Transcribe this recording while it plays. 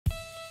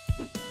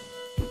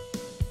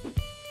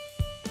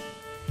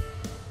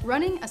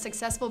Running a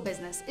successful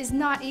business is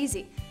not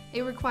easy.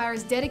 It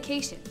requires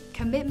dedication,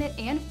 commitment,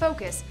 and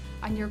focus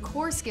on your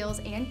core skills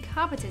and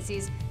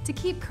competencies to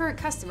keep current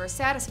customers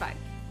satisfied.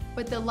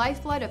 But the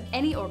lifeblood of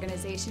any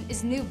organization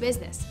is new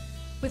business.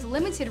 With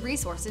limited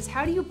resources,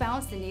 how do you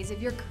balance the needs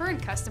of your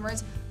current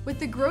customers with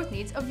the growth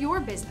needs of your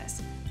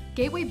business?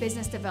 Gateway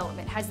Business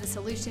Development has the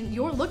solution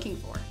you're looking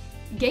for.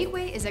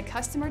 Gateway is a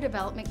customer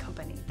development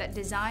company that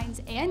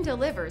designs and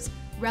delivers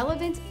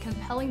relevant,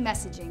 compelling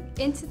messaging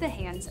into the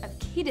hands of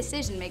key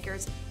decision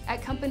makers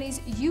at companies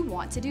you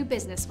want to do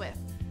business with.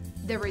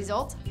 The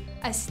result?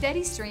 A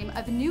steady stream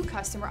of new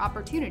customer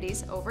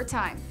opportunities over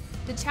time.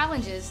 The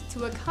challenges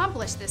to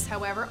accomplish this,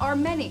 however, are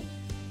many.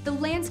 The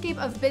landscape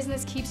of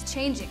business keeps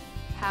changing.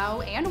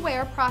 How and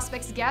where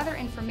prospects gather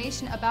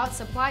information about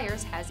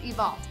suppliers has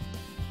evolved.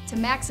 To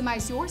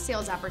maximize your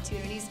sales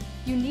opportunities,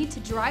 you need to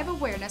drive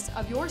awareness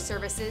of your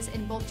services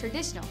in both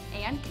traditional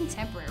and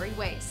contemporary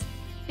ways.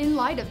 In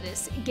light of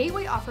this,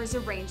 Gateway offers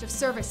a range of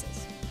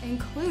services,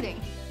 including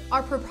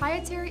our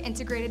proprietary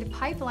integrated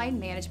pipeline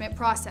management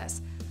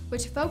process,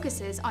 which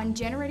focuses on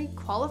generating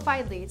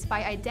qualified leads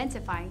by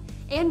identifying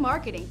and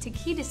marketing to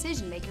key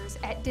decision makers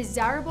at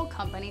desirable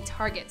company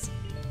targets.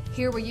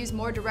 Here we use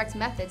more direct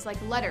methods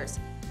like letters,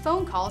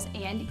 phone calls,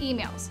 and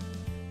emails.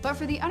 But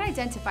for the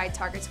unidentified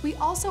targets, we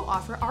also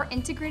offer our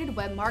integrated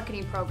web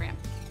marketing program,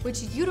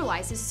 which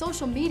utilizes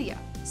social media,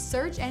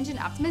 search engine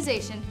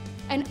optimization,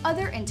 and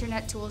other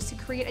internet tools to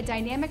create a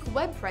dynamic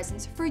web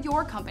presence for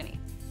your company.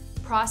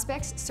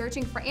 Prospects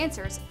searching for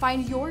answers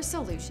find your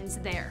solutions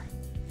there.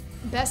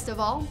 Best of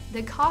all,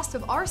 the cost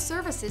of our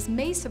services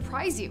may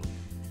surprise you.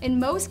 In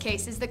most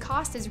cases, the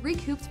cost is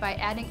recouped by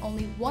adding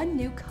only one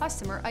new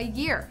customer a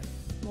year,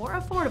 more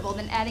affordable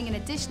than adding an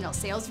additional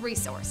sales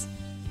resource.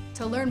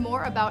 To learn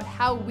more about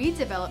how we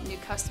develop new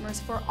customers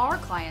for our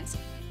clients,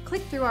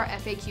 click through our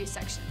FAQ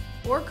section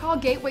or call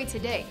Gateway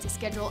today to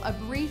schedule a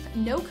brief,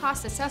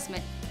 no-cost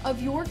assessment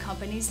of your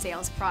company's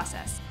sales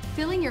process.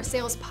 Filling your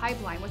sales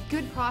pipeline with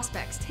good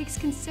prospects takes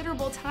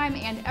considerable time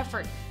and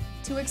effort.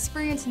 To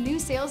experience new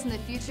sales in the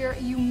future,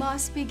 you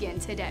must begin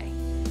today.